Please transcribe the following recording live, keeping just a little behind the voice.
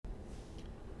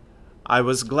I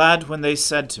was glad when they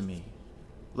said to me,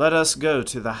 "Let us go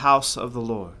to the house of the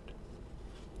Lord."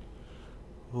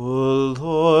 O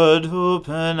Lord,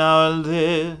 open our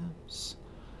lips,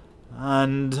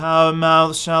 and our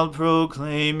mouth shall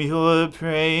proclaim your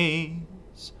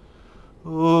praise.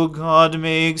 O God,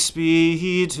 make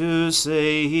speed to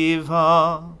save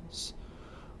us.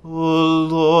 O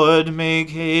Lord, make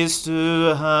haste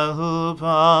to help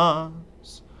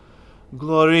us.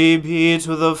 Glory be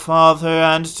to the Father,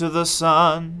 and to the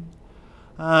Son,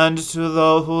 and to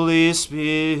the Holy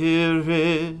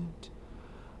Spirit,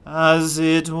 as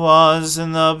it was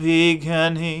in the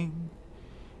beginning,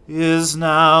 is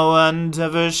now, and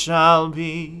ever shall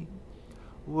be,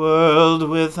 world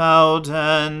without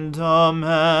end.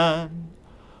 Amen.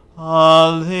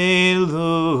 Alleluia.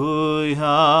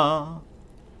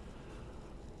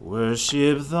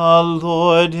 Worship the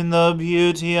Lord in the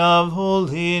beauty of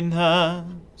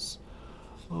holiness.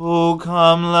 O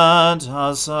come, let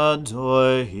us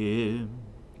adore him.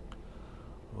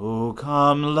 O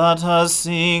come, let us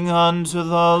sing unto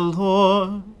the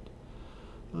Lord.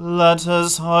 Let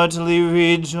us heartily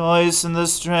rejoice in the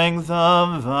strength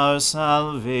of our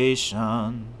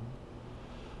salvation.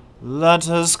 Let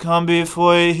us come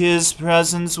before his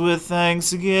presence with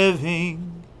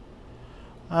thanksgiving,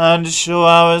 and show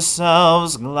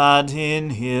ourselves glad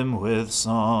in him with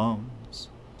psalms.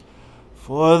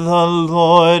 For the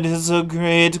Lord is a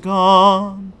great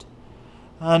God,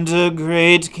 and a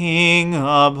great King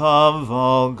above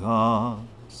all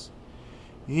gods.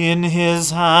 In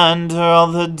his hand are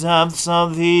all the depths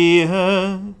of the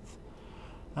earth,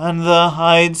 and the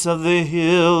heights of the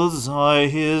hills are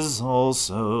his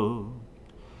also.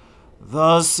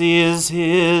 The sea is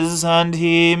his, and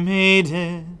he made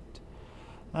it,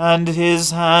 and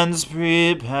his hands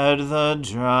prepared the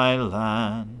dry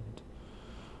land.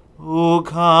 O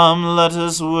come, let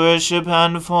us worship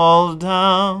and fall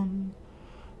down,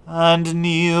 and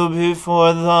kneel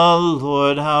before the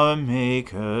Lord our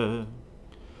Maker.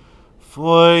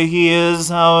 For he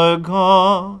is our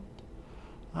God,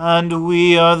 and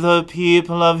we are the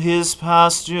people of his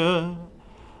pasture,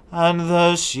 and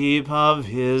the sheep of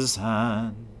his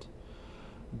hand.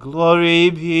 Glory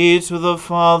be to the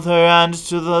Father, and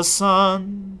to the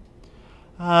Son,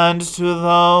 and to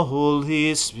the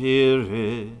Holy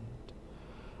Spirit,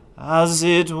 as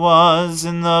it was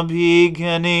in the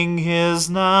beginning, is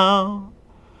now,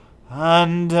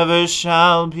 and ever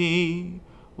shall be,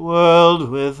 world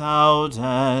without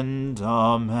end.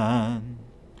 Amen.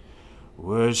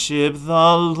 Worship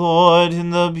the Lord in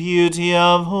the beauty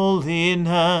of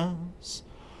holiness.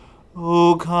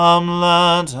 O come,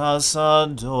 let us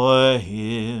adore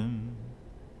him.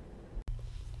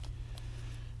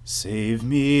 Save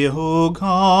me, O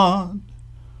God,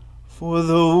 for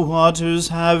the waters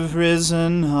have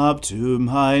risen up to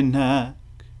my neck.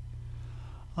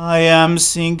 I am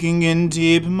sinking in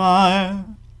deep mire,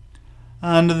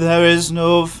 and there is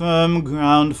no firm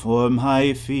ground for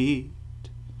my feet.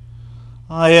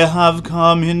 I have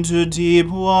come into deep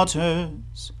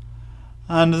waters,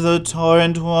 and the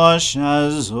torrent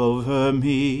washes over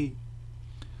me.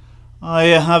 I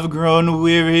have grown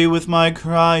weary with my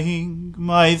crying,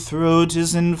 my throat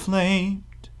is inflamed.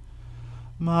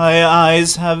 My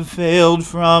eyes have failed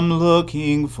from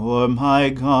looking for my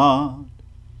God.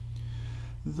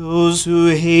 Those who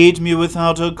hate me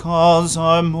without a cause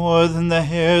are more than the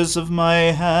hairs of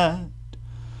my head.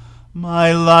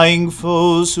 My lying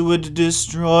foes who would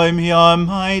destroy me are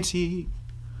mighty.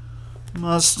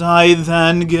 Must I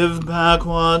then give back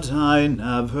what I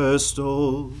never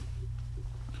stole?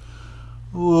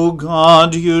 O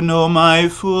God, you know my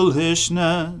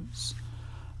foolishness,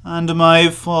 and my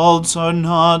faults are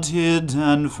not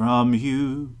hidden from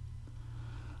you.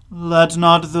 Let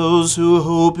not those who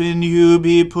hope in you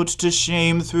be put to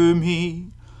shame through me,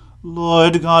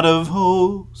 Lord God of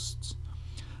hosts.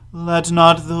 Let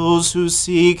not those who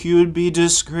seek you be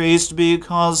disgraced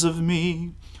because of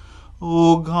me,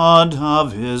 O God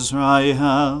of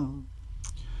Israel.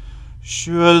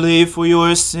 Surely for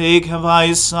your sake have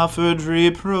I suffered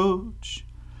reproach,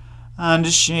 and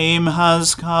shame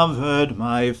has covered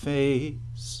my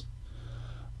face.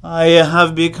 I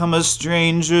have become a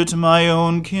stranger to my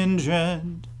own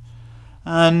kindred,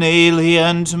 an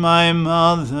alien to my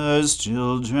mother's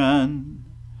children.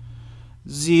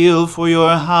 Zeal for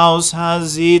your house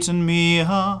has eaten me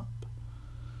up.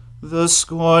 The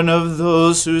scorn of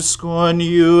those who scorn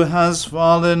you has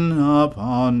fallen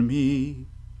upon me.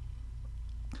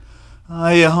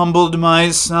 I humbled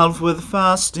myself with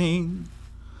fasting,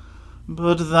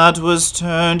 but that was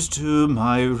turned to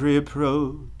my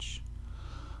reproach.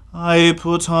 I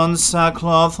put on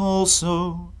sackcloth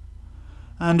also,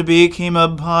 and became a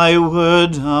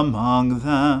byword among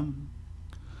them.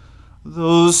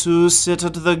 Those who sit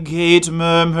at the gate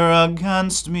murmur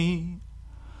against me,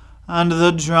 and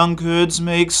the drunkards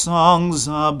make songs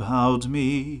about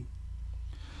me.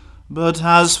 But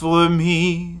as for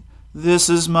me, this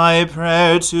is my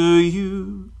prayer to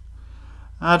you,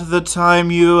 at the time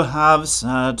you have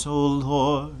set, O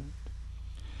Lord.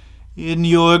 In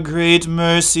your great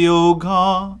mercy, O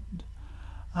God,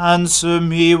 answer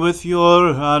me with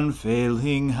your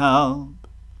unfailing help.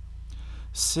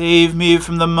 Save me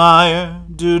from the mire,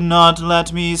 do not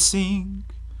let me sink.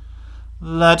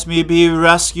 Let me be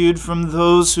rescued from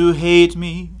those who hate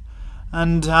me,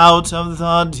 and out of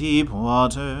the deep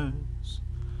waters.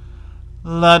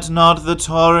 Let not the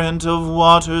torrent of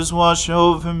waters wash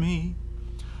over me,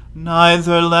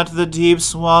 neither let the deep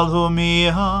swallow me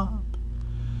up.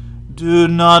 Do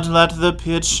not let the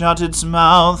pit shut its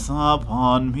mouth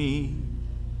upon me.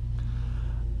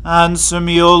 Answer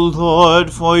me, O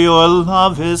Lord, for your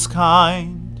love is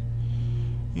kind.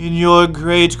 In your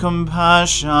great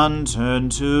compassion turn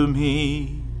to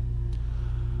me.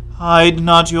 Hide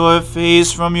not your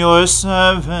face from your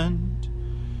servant.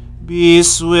 Be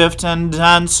swift and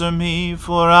answer me,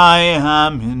 for I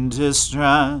am in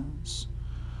distress.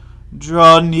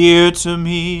 Draw near to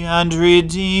me and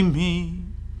redeem me.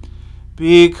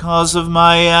 Because of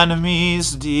my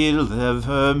enemies,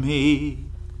 deliver me.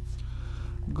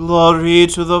 Glory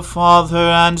to the Father,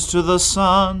 and to the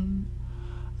Son,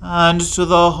 and to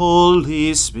the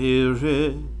Holy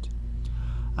Spirit,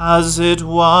 as it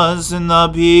was in the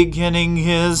beginning,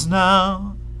 is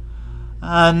now,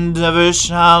 and ever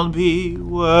shall be,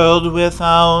 world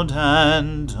without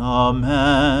end.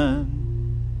 Amen.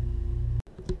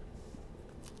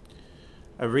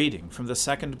 A reading from the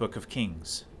second book of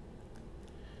Kings.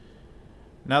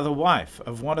 Now the wife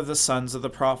of one of the sons of the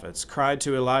prophets cried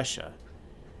to Elisha,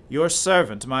 Your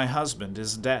servant, my husband,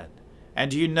 is dead,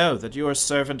 and you know that your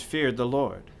servant feared the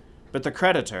Lord, but the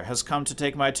creditor has come to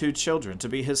take my 2 children to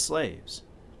be his slaves.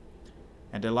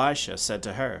 And Elisha said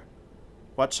to her,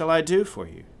 What shall I do for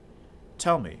you?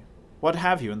 Tell me, what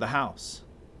have you in the house?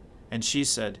 And she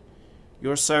said,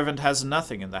 Your servant has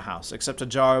nothing in the house except a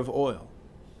jar of oil.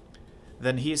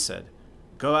 Then he said,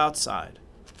 Go outside.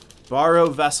 Borrow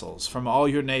vessels from all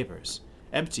your neighbors,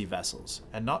 empty vessels,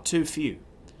 and not too few.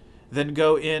 Then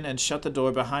go in and shut the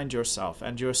door behind yourself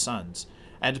and your sons,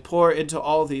 and pour into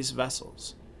all these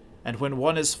vessels. And when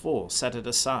one is full, set it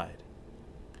aside.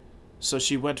 So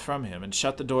she went from him and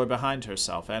shut the door behind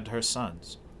herself and her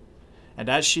sons. And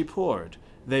as she poured,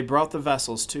 they brought the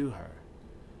vessels to her.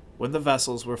 When the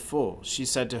vessels were full, she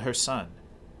said to her son,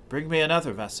 Bring me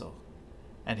another vessel.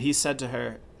 And he said to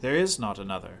her, There is not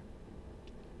another.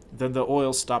 Then the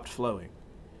oil stopped flowing.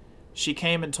 She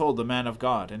came and told the man of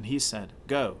God, and he said,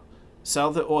 Go,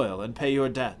 sell the oil and pay your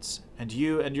debts, and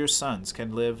you and your sons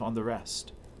can live on the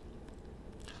rest.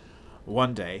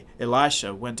 One day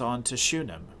Elisha went on to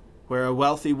Shunem, where a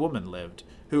wealthy woman lived,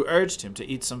 who urged him to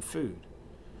eat some food.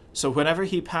 So whenever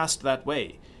he passed that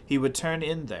way, he would turn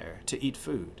in there to eat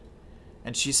food.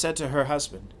 And she said to her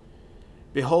husband,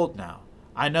 Behold now,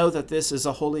 I know that this is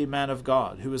a holy man of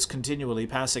God, who is continually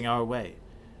passing our way.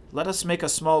 Let us make a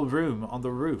small room on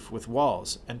the roof with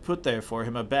walls, and put there for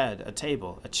him a bed, a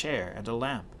table, a chair, and a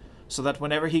lamp, so that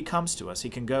whenever he comes to us he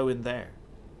can go in there.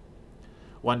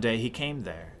 One day he came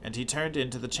there, and he turned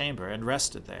into the chamber and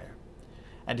rested there.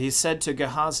 And he said to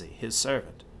Gehazi, his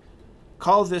servant,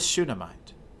 Call this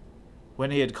Shunammite.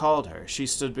 When he had called her, she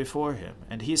stood before him,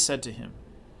 and he said to him,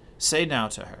 Say now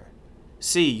to her,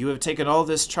 See, you have taken all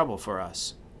this trouble for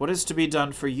us. What is to be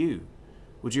done for you?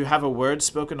 Would you have a word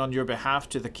spoken on your behalf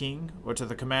to the king, or to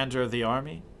the commander of the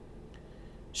army?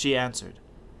 She answered,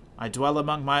 I dwell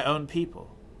among my own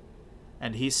people.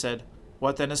 And he said,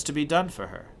 What then is to be done for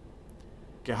her?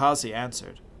 Gehazi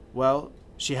answered, Well,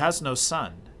 she has no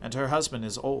son, and her husband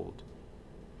is old.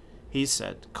 He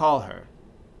said, Call her.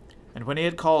 And when he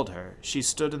had called her, she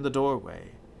stood in the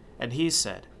doorway. And he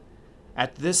said,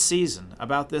 At this season,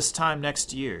 about this time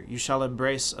next year, you shall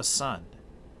embrace a son.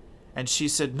 And she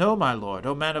said, No, my lord,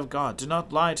 O man of God, do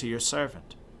not lie to your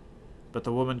servant. But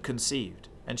the woman conceived,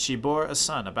 and she bore a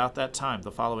son about that time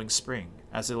the following spring,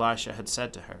 as Elisha had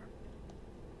said to her.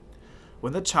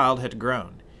 When the child had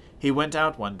grown, he went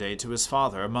out one day to his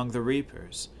father among the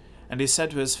reapers. And he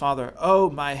said to his father, Oh,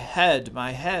 my head,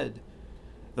 my head!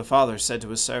 The father said to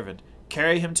his servant,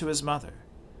 Carry him to his mother.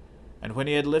 And when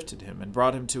he had lifted him and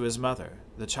brought him to his mother,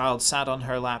 the child sat on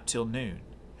her lap till noon,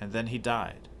 and then he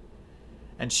died.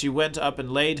 And she went up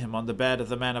and laid him on the bed of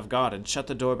the man of God, and shut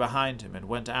the door behind him, and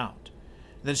went out.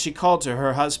 Then she called to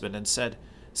her husband, and said,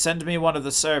 Send me one of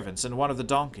the servants and one of the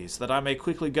donkeys, that I may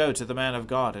quickly go to the man of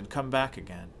God and come back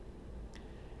again.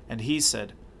 And he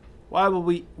said, Why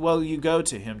will you go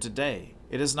to him today?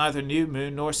 It is neither new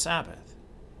moon nor Sabbath.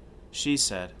 She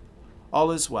said,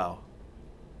 All is well.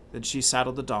 Then she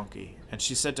saddled the donkey, and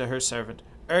she said to her servant,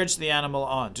 Urge the animal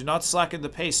on, do not slacken the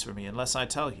pace for me unless I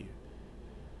tell you.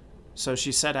 So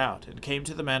she set out, and came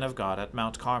to the man of God at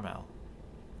Mount Carmel.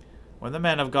 When the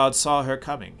man of God saw her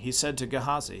coming, he said to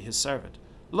Gehazi, his servant,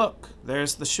 Look, there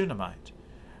is the Shunammite.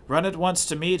 Run at once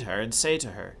to meet her, and say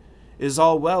to her, Is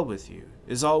all well with you?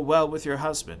 Is all well with your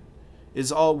husband?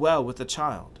 Is all well with the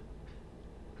child?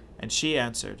 And she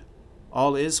answered,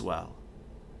 All is well.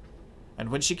 And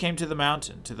when she came to the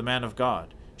mountain, to the man of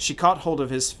God, she caught hold of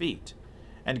his feet.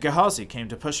 And Gehazi came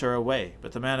to push her away,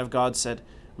 but the man of God said,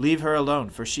 Leave her alone,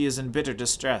 for she is in bitter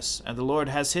distress, and the Lord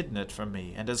has hidden it from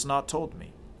me, and has not told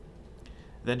me.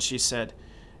 Then she said,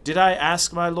 Did I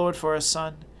ask my Lord for a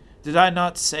son? Did I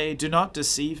not say, Do not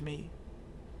deceive me?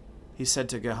 He said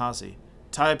to Gehazi,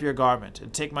 Tie up your garment,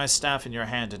 and take my staff in your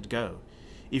hand, and go.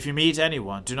 If you meet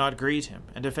anyone, do not greet him,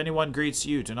 and if anyone greets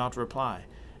you, do not reply,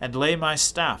 and lay my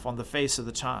staff on the face of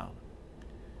the child.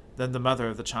 Then the mother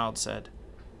of the child said,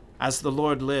 As the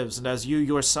Lord lives, and as you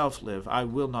yourself live, I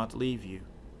will not leave you.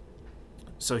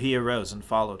 So he arose and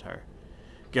followed her.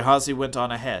 Gehazi went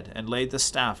on ahead, and laid the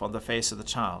staff on the face of the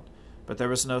child, but there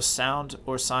was no sound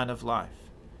or sign of life.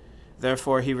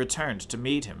 Therefore he returned to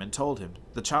meet him, and told him,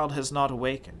 The child has not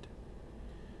awakened.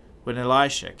 When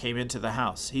Elisha came into the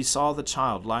house, he saw the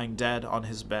child lying dead on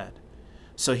his bed.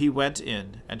 So he went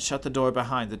in, and shut the door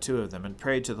behind the two of them, and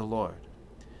prayed to the Lord.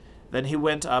 Then he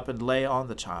went up and lay on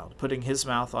the child, putting his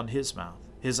mouth on his mouth,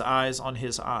 his eyes on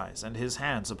his eyes, and his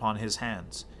hands upon his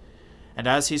hands. And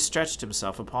as he stretched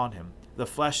himself upon him, the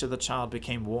flesh of the child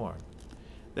became warm.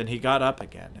 Then he got up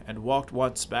again, and walked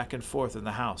once back and forth in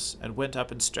the house, and went up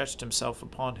and stretched himself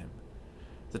upon him.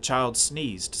 The child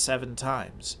sneezed 7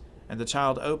 times, and the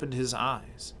child opened his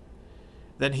eyes.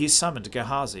 Then he summoned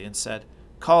Gehazi, and said,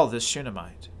 Call this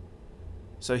Shunammite.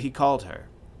 So he called her,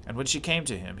 and when she came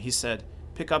to him, he said,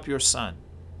 Pick up your son.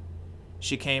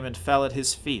 She came and fell at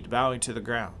his feet, bowing to the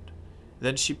ground.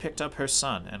 Then she picked up her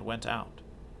son and went out.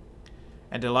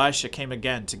 And Elisha came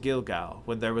again to Gilgal,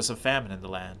 when there was a famine in the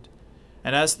land.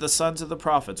 And as the sons of the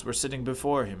prophets were sitting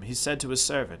before him, he said to his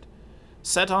servant,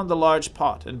 Set on the large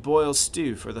pot, and boil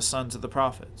stew for the sons of the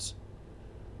prophets.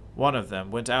 One of them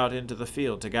went out into the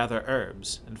field to gather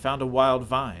herbs, and found a wild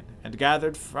vine, and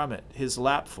gathered from it his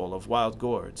lapful of wild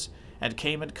gourds, and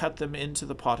came and cut them into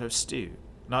the pot of stew,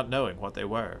 not knowing what they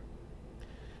were.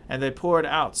 And they poured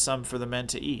out some for the men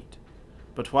to eat.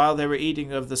 But while they were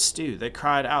eating of the stew, they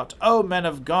cried out, O men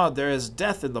of God, there is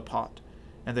death in the pot!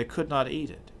 And they could not eat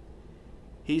it.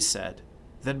 He said,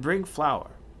 Then bring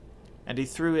flour. And he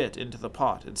threw it into the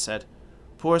pot, and said,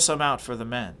 Pour some out for the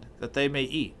men, that they may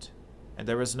eat. And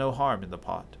there was no harm in the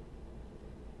pot.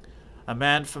 A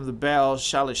man from the Baal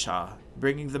Shalishah,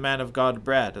 bringing the man of God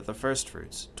bread of the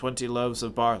firstfruits, 20 loaves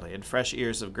of barley, and fresh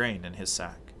ears of grain in his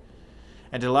sack.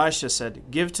 And Elisha said,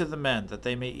 Give to the men, that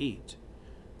they may eat.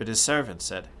 But his servant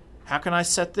said, How can I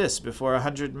set this before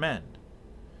 100 men?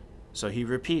 So he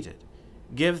repeated,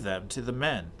 Give them to the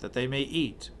men, that they may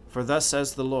eat. For thus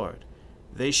says the Lord,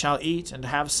 They shall eat and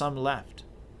have some left.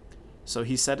 So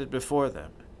he set it before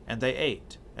them, and they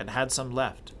ate, and had some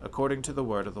left, according to the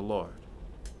word of the Lord.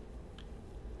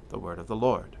 The word of the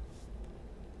Lord.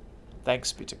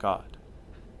 Thanks be to God.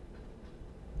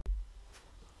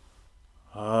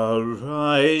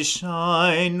 Arise,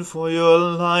 shine, for your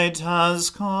light has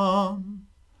come,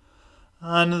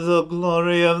 and the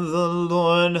glory of the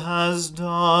Lord has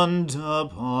dawned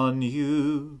upon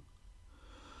you.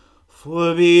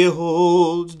 For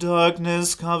behold,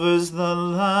 darkness covers the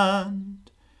land,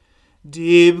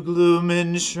 deep gloom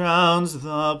enshrouds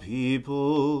the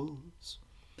peoples.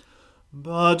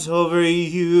 But over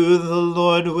you the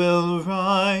Lord will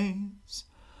rise,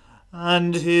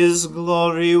 and his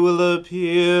glory will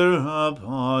appear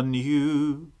upon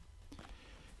you.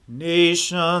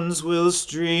 Nations will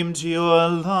stream to your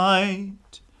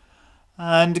light,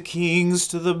 and kings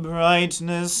to the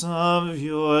brightness of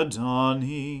your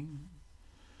dawning.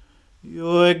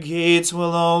 Your gates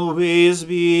will always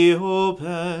be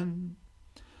open.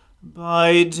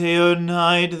 By day or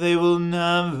night they will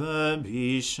never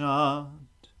be shut.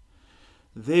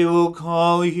 They will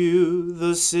call you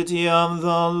the city of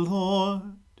the Lord,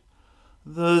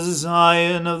 the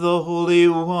Zion of the Holy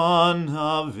One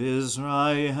of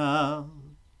Israel.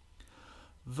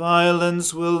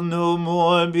 Violence will no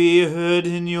more be heard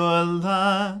in your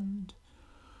land,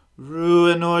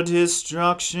 ruin or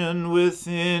destruction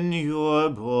within your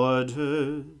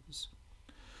borders.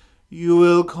 You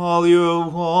will call your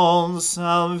walls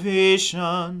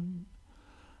salvation,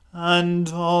 and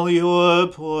all your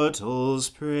portals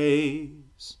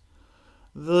praise.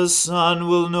 The sun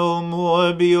will no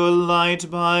more be your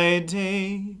light by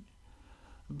day.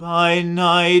 By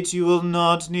night you will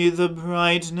not need the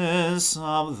brightness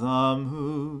of the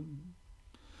moon.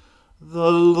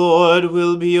 The Lord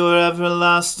will be your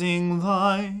everlasting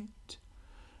light,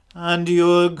 and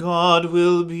your God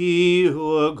will be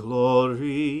your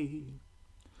glory.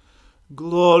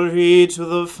 Glory to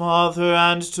the Father,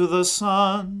 and to the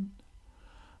Son,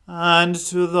 and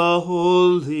to the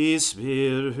Holy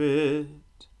Spirit,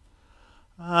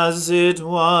 as it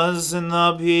was in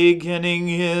the beginning,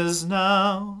 is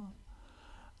now,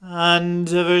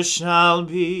 and ever shall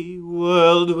be,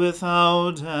 world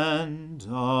without end.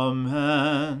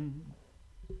 Amen.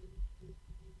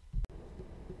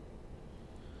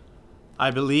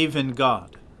 I believe in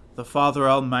God, the Father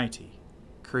Almighty,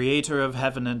 creator of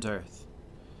heaven and earth.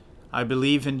 I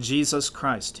believe in Jesus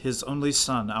Christ, his only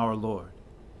Son, our Lord.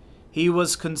 He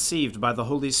was conceived by the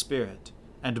Holy Spirit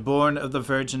and born of the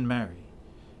Virgin Mary.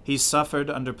 He suffered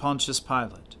under Pontius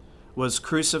Pilate, was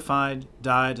crucified,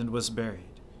 died, and was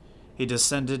buried. He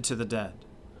descended to the dead.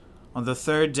 On the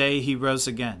third day he rose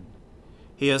again.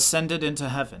 He ascended into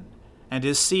heaven, and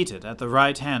is seated at the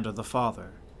right hand of the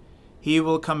Father. He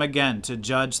will come again to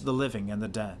judge the living and the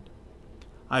dead.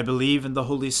 I believe in the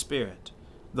Holy Spirit,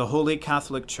 the Holy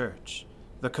Catholic Church,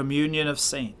 the communion of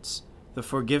saints, the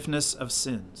forgiveness of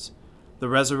sins, the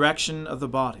resurrection of the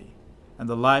body, and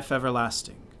the life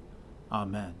everlasting.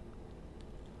 Amen.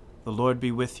 The Lord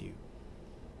be with you.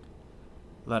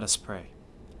 Let us pray.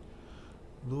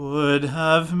 Lord,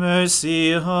 have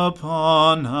mercy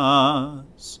upon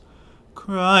us.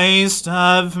 Christ,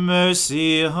 have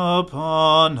mercy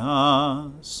upon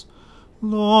us.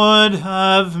 Lord,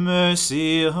 have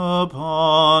mercy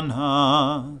upon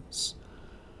us.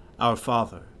 Our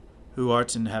Father, who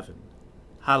art in heaven,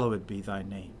 hallowed be thy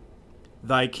name.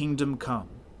 Thy kingdom come,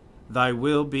 thy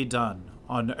will be done,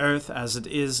 on earth as it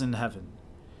is in heaven.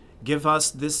 Give us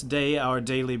this day our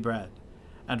daily bread,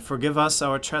 and forgive us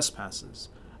our trespasses,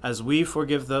 as we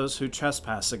forgive those who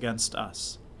trespass against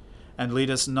us. And lead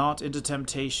us not into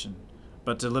temptation,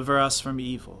 but deliver us from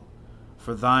evil.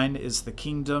 For thine is the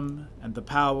kingdom, and the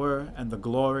power, and the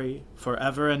glory,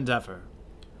 forever and ever.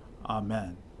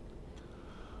 Amen.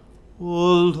 O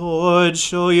Lord,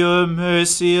 show your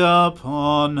mercy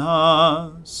upon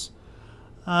us,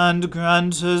 and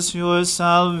grant us your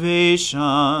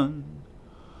salvation.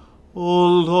 O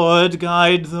Lord,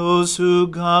 guide those who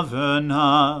govern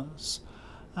us,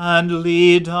 and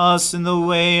lead us in the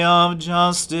way of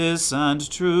justice and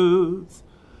truth.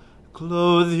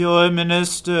 Clothe your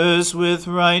ministers with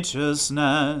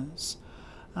righteousness,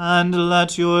 and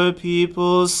let your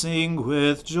people sing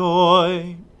with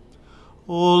joy.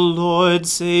 O Lord,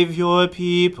 save your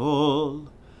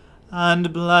people,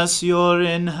 and bless your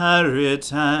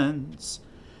inheritance.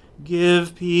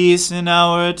 Give peace in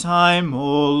our time,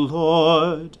 O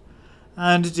Lord,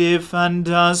 and defend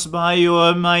us by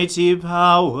your mighty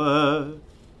power.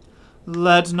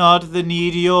 Let not the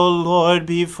needy, O Lord,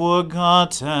 be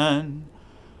forgotten,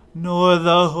 nor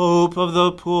the hope of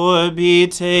the poor be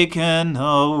taken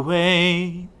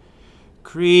away.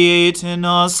 Create in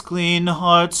us clean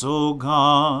hearts, O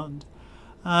God,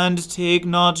 and take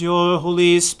not your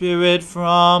Holy Spirit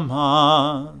from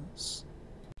us.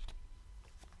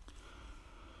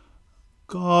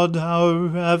 God, our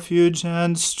refuge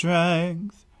and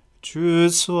strength, true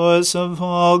source of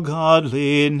all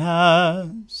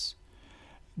godliness,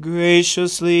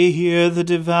 graciously hear the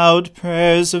devout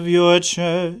prayers of your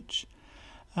church,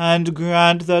 and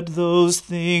grant that those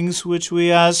things which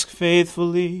we ask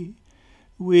faithfully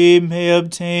we may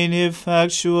obtain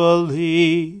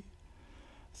effectually.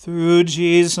 Through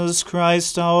Jesus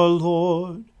Christ our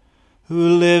Lord, who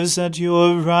lives at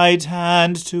your right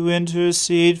hand to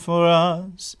intercede for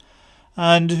us,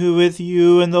 and who with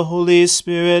you and the Holy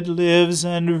Spirit lives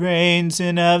and reigns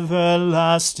in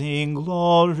everlasting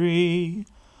glory.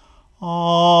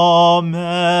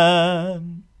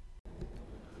 Amen.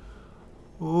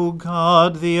 O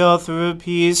God, the author of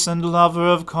peace and lover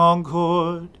of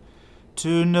concord,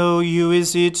 to know you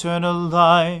is eternal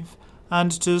life,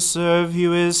 and to serve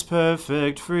you is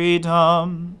perfect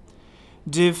freedom.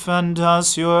 Defend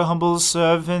us, your humble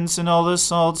servants, in all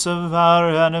assaults of our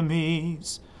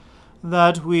enemies,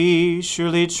 that we,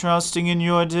 surely trusting in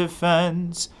your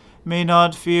defense, may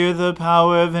not fear the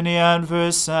power of any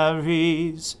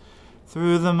adversaries.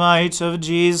 Through the might of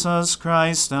Jesus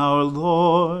Christ our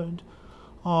Lord.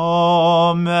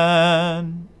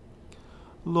 Amen.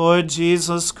 Lord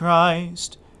Jesus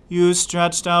Christ, You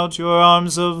stretched out your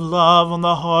arms of love on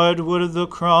the hard wood of the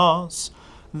cross,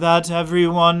 that every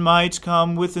one might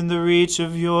come within the reach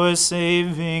of your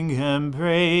saving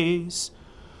embrace.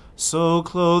 So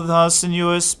clothe us in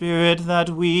your Spirit that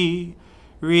we,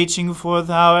 reaching forth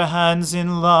our hands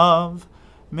in love,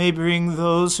 may bring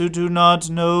those who do not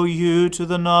know you to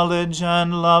the knowledge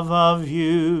and love of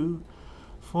you,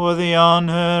 for the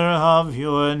honor of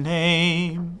your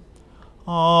name.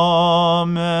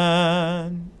 Amen.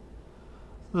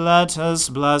 Let us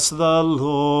bless the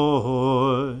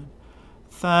Lord.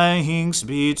 Thanks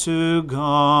be to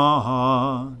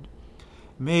God.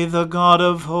 May the God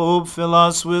of hope fill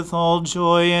us with all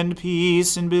joy and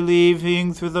peace in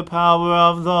believing through the power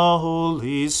of the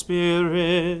Holy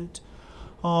Spirit.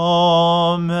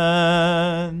 Amen.